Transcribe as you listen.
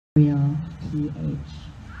real PH.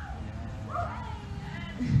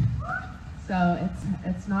 So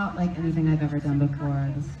it's not like anything I've ever done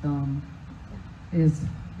before. This film is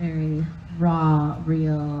very raw,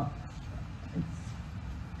 real.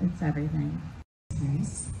 It's everything.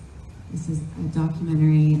 This is a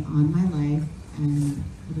documentary on my life, and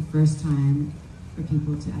for the first time, for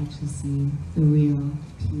people to actually see the real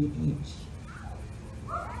PH.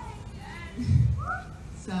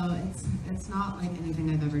 So it's not like anything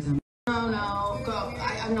I've ever done. No, go.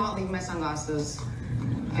 I'm not leaving my sunglasses.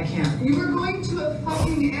 I can't. You were going to a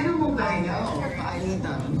fucking animal bag. I know, but I need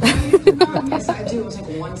them. Yes, I do. It's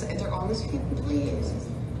like once they're on the screen, please.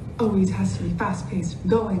 Always has to be fast-paced,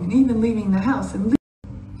 going, and even leaving the house and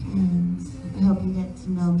I hope you get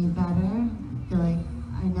to know me better. I feel like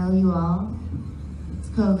I know you all. It's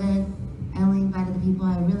COVID. I only invited the people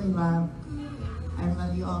I really love. I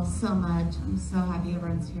love you all so much. I'm so happy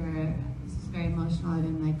everyone's here. This is very emotional. I've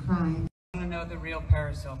been like crying. I want to know the real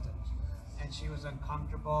Paris Hilton. And she was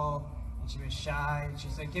uncomfortable, and she was shy, and she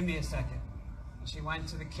said, "Give me a second." And she went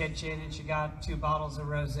to the kitchen, and she got 2 bottles of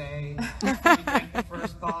rosé. She drank the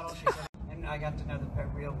first bottle, she said, and I got to know the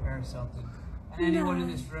real Paris Hilton. And anyone in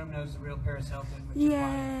this room knows the real Paris Hilton, which is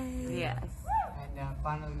why. Yes. And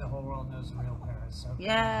finally, the whole world knows the real Paris. So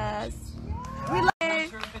Yes. We love it. I'm not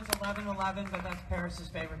sure if it's 11:11, but that's Paris's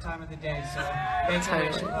favorite time of the day. So make sure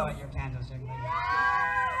you blow out your candles.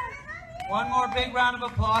 One more big round of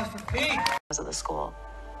applause for Pete. Of the school.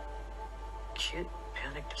 Acute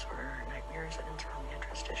panic disorder, nightmares, and internal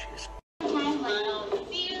interest issues. See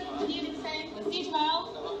you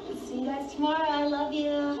tomorrow. See you guys tomorrow. I love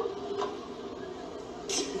you.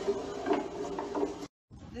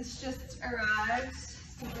 This just arrived.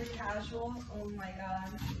 Super casual. Oh my god.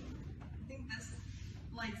 I think this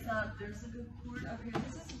lights up. There's like a cord up here.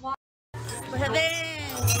 This is why.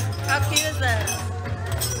 How cute is this?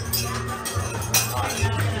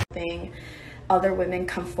 Other women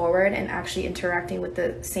come forward and actually interacting with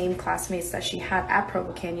the same classmates that she had at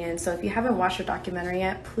Provo Canyon. So if you haven't watched her documentary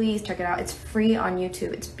yet, please check it out. It's free on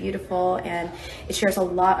YouTube. It's beautiful, and it shares a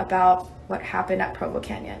lot about what happened at Provo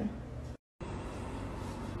Canyon.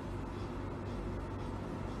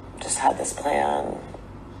 Just had this plan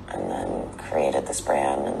and then created this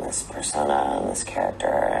brand and this persona and this character,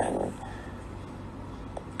 and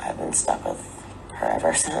I've been stuck with her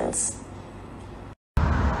ever since.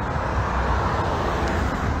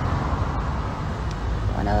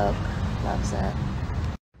 Loves it.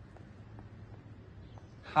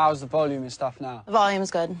 How's the volume and stuff now? The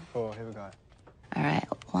volume's good. Cool, here we go. All right,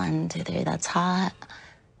 1, 2, 3, that's hot.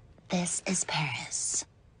 This is Paris.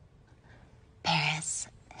 Paris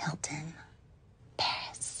Hilton.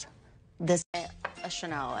 Paris. This a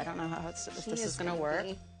Chanel. I don't know how if this is gonna work.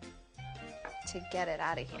 To get it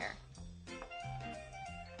out of here.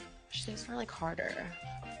 She needs to like harder.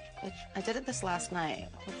 I did it this last night.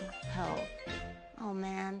 What the hell? Oh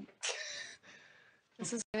man.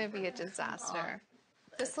 This is gonna be a disaster.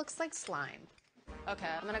 This looks like slime. Okay,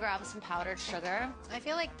 I'm gonna grab some powdered sugar. I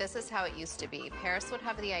feel like this is how it used to be. Paris would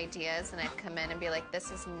have the ideas and I'd come in and be like, this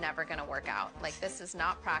is never gonna work out. Like, this is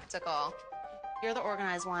not practical. You're the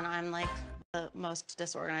organized one. I'm like the most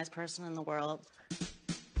disorganized person in the world.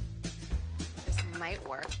 This might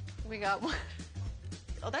work. We got one.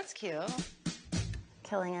 Oh, that's cute.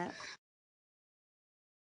 Killing it.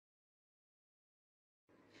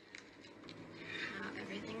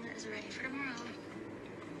 Everything is ready for tomorrow.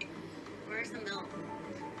 Where's the milk?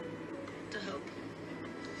 To hope.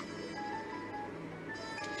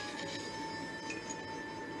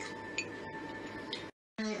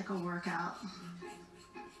 Really like a workout.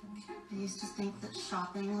 I used to think that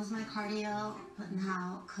shopping was my cardio, but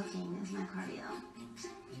now cooking is my cardio.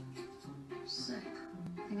 Sick.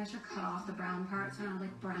 I think I should cut off the brown parts and have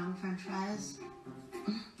like brown french fries.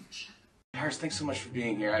 Harris, thanks so much for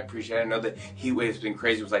being here. I appreciate it. I know the heat wave's been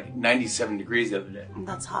crazy. It was like 97 degrees the other day.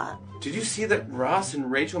 That's hot. Did you see that Ross and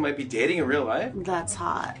Rachel might be dating in real life? That's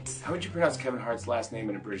hot. How would you pronounce Kevin Hart's last name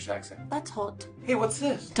in a British accent? That's hot. Hey, what's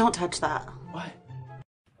this? Don't touch that. What?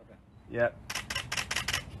 Okay. Yep.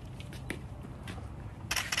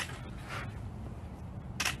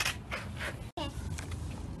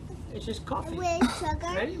 It's just coffee. With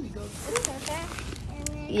sugar. Ready? We go. Sugar. And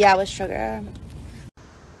then Yeah, with sugar.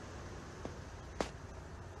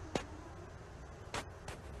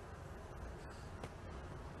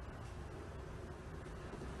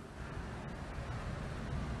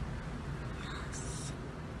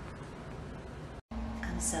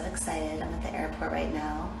 I'm so excited. I'm at the airport right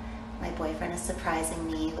now. My boyfriend is surprising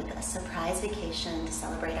me with a surprise vacation to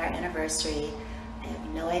celebrate our anniversary. I have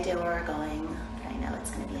no idea where we're going, but I know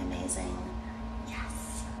it's going to be amazing.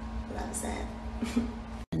 Yes. loves it.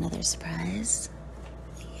 Another surprise.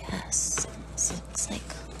 Yes, this looks like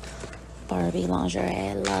Barbie lingerie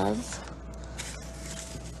I love.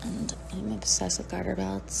 And I'm obsessed with garter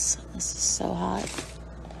belts. This is so hot.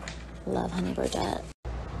 Love Honey Birdette.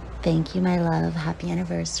 Thank you, my love. Happy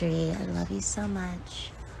anniversary. I love you so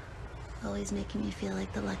much. Always making me feel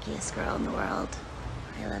like the luckiest girl in the world.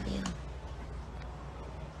 I love you.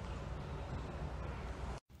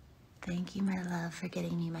 Thank you, my love, for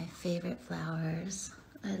getting me my favorite flowers.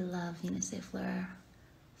 I love Venus et Fleur.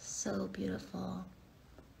 So beautiful.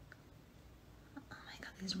 Oh my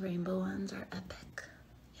God, these rainbow ones are epic.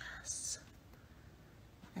 Yes.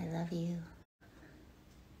 I love you.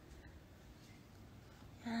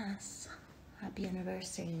 Yes. Happy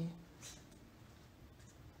anniversary.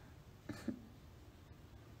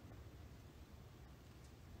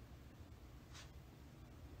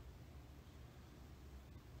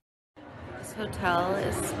 This hotel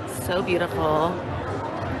is so beautiful.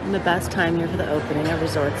 And the best time here for the opening of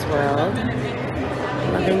Resorts World.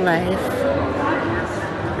 Loving life.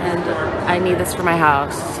 And I need this for my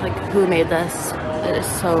house. Like, who made this? It is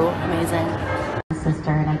so amazing.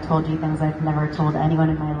 Sister, and I told you things I've never told anyone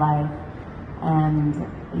in my life. And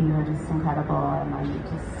you are just incredible. And I'm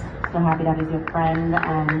just so happy to have you as your friend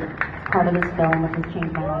and part of this film, which has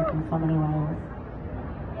changed my life in so many ways.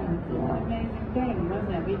 Thank you. Amazing thing,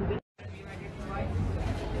 wasn't it?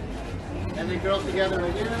 And the girls together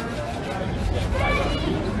right here.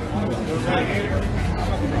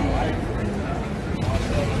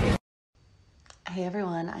 Hey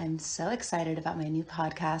everyone, I'm so excited about my new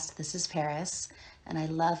podcast, This is Paris, and I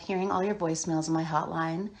love hearing all your voicemails on my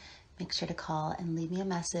hotline. Make sure to call and leave me a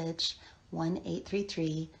message,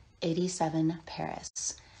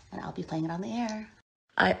 1-833-87-PARIS, and I'll be playing it on the air.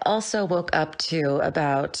 I also woke up to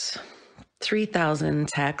about 3,000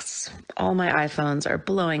 texts. All my iPhones are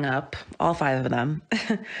blowing up, all 5 of them.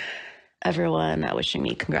 Everyone wishing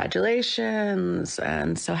me congratulations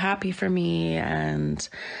and so happy for me. And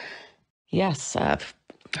yes, I've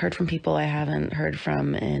heard from people I haven't heard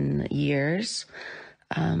from in years.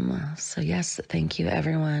 So yes, thank you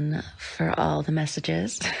everyone for all the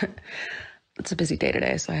messages. It's a busy day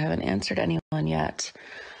today, so I haven't answered anyone yet.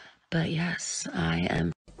 But yes, I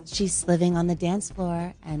am. She's living on the dance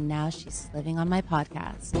floor, and now she's living on my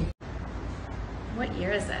podcast. What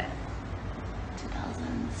year is it?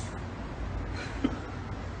 2000s.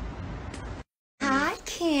 Hi,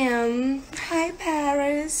 Kim. Hi,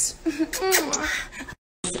 Paris.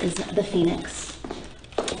 This is the Phoenix.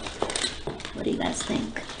 What do you guys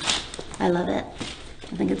think? I love it.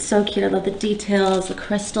 I think it's so cute. I love the details, the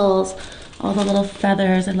crystals, all the little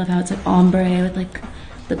feathers. I love how it's like ombre with like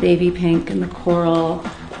the baby pink and the coral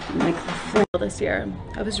and like the frill this year.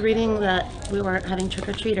 I was reading that we weren't having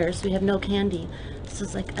trick-or-treaters, so we have no candy. This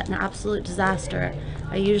is like an absolute disaster.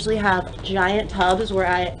 I usually have giant tubs where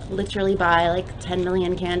I literally buy like 10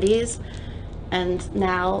 million candies, and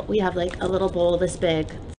now we have like a little bowl this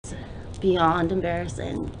big. It's beyond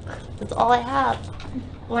embarrassing. That's all I have.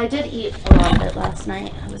 Well, I did eat a lot of it last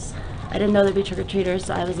night. I didn't know there'd be trick-or-treaters,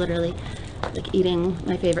 so I was literally like eating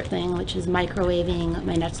my favorite thing, which is microwaving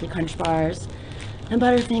my Nestle Crunch bars and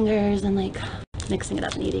Butterfingers and like mixing it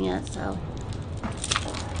up and eating it. So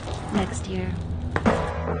next year.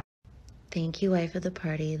 Thank you, wife of the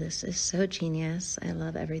party. This is so genius. I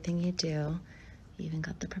love everything you do. You even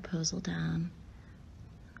got the proposal down.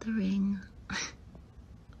 The ring.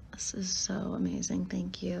 This is so amazing.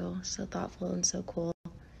 Thank you. So thoughtful and so cool.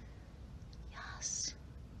 Yes.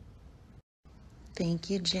 Thank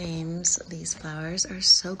you, James. These flowers are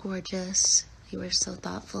so gorgeous. You are so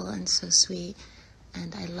thoughtful and so sweet.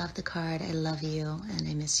 And I love the card. I love you and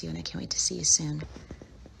I miss you and I can't wait to see you soon.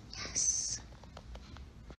 Yes.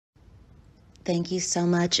 Thank you so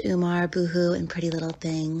much, Umar, Boohoo, and Pretty Little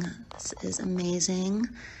Thing. This is amazing.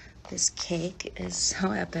 This cake is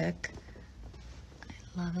so epic. I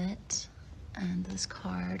love it. And this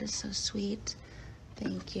card is so sweet.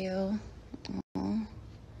 Thank you. Aww.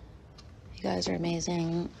 You guys are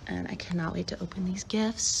amazing, and I cannot wait to open these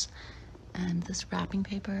gifts. And this wrapping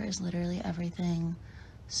paper is literally everything.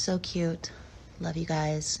 So cute. Love you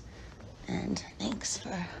guys. And thanks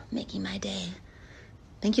for making my day.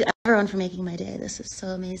 Thank you everyone for making my day. This is so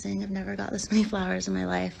amazing. I've never got this many flowers in my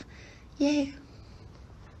life. Yay.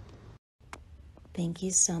 Thank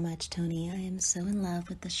you so much, Tony. I am so in love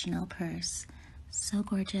with the Chanel purse. So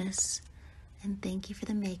gorgeous. And thank you for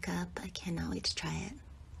the makeup. I cannot wait to try it.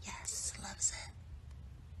 Yes, loves it.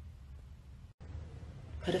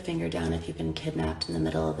 Put a finger down if you've been kidnapped in the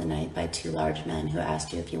middle of the night by 2 large men who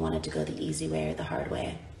asked you if you wanted to go the easy way or the hard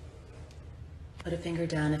way. Put a finger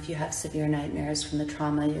down if you have severe nightmares from the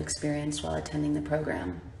trauma you experienced while attending the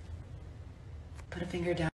program. Put a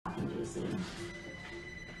finger down. Juicy.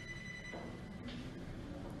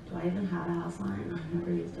 Do I even have a house line? I've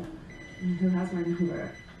never used it. Who has my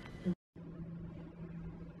number?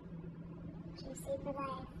 Juicy for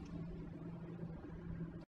life.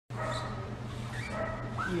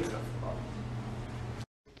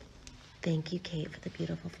 Thank you, Kate, for the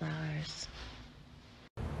beautiful flowers.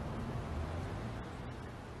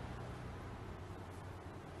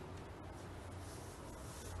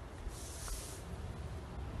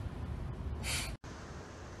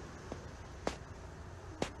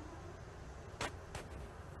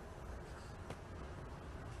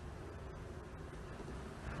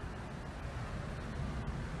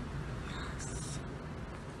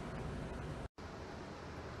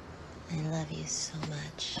 I love you so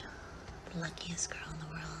much. The luckiest girl in the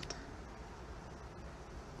world.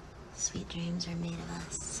 Sweet dreams are made of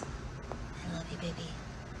us. I love you, baby.